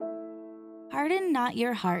Harden not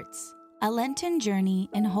your hearts, a Lenten journey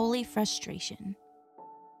in holy frustration.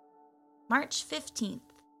 March 15th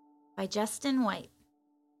by Justin White.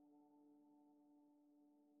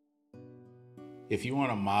 If you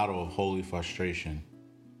want a model of holy frustration,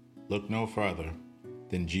 look no further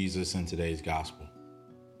than Jesus in today's gospel.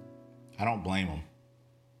 I don't blame him.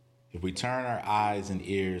 If we turn our eyes and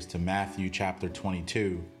ears to Matthew chapter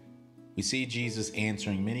 22, we see Jesus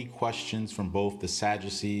answering many questions from both the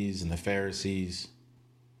Sadducees and the Pharisees,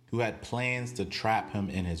 who had plans to trap him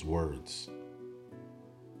in his words.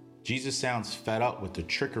 Jesus sounds fed up with the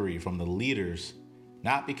trickery from the leaders,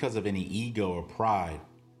 not because of any ego or pride,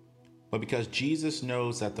 but because Jesus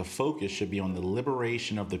knows that the focus should be on the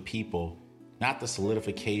liberation of the people, not the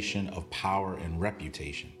solidification of power and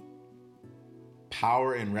reputation.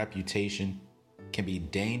 Power and reputation can be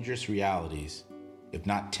dangerous realities if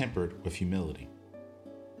not tempered with humility.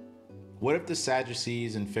 What if the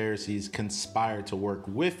Sadducees and Pharisees conspired to work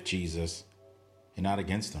with Jesus and not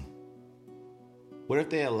against him? What if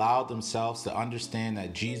they allowed themselves to understand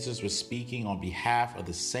that Jesus was speaking on behalf of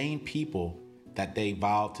the same people that they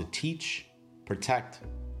vowed to teach, protect,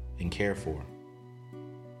 and care for?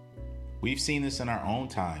 We've seen this in our own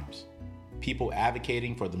times, people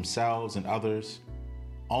advocating for themselves and others,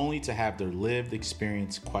 only to have their lived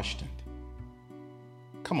experience questioned.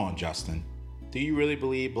 Come on, Justin. Do you really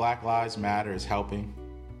believe Black Lives Matter is helping?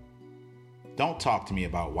 Don't talk to me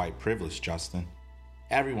about white privilege, Justin.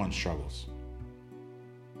 Everyone struggles.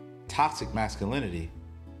 Toxic masculinity,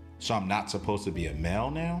 so I'm not supposed to be a male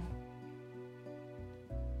now?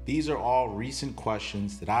 These are all recent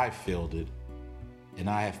questions that I've fielded, and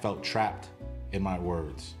I have felt trapped in my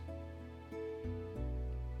words.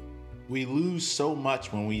 We lose so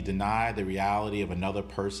much when we deny the reality of another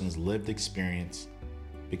person's lived experience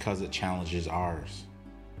because it challenges ours.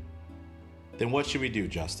 Then what should we do,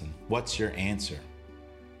 Justin? What's your answer?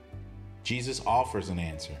 Jesus offers an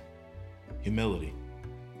answer: humility.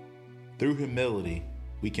 Through humility,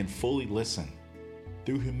 we can fully listen.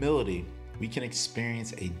 Through humility, we can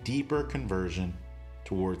experience a deeper conversion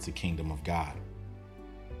towards the kingdom of God.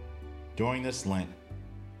 During this Lent,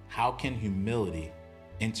 how can humility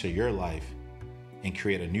enter your life and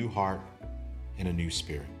create a new heart and a new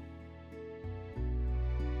spirit?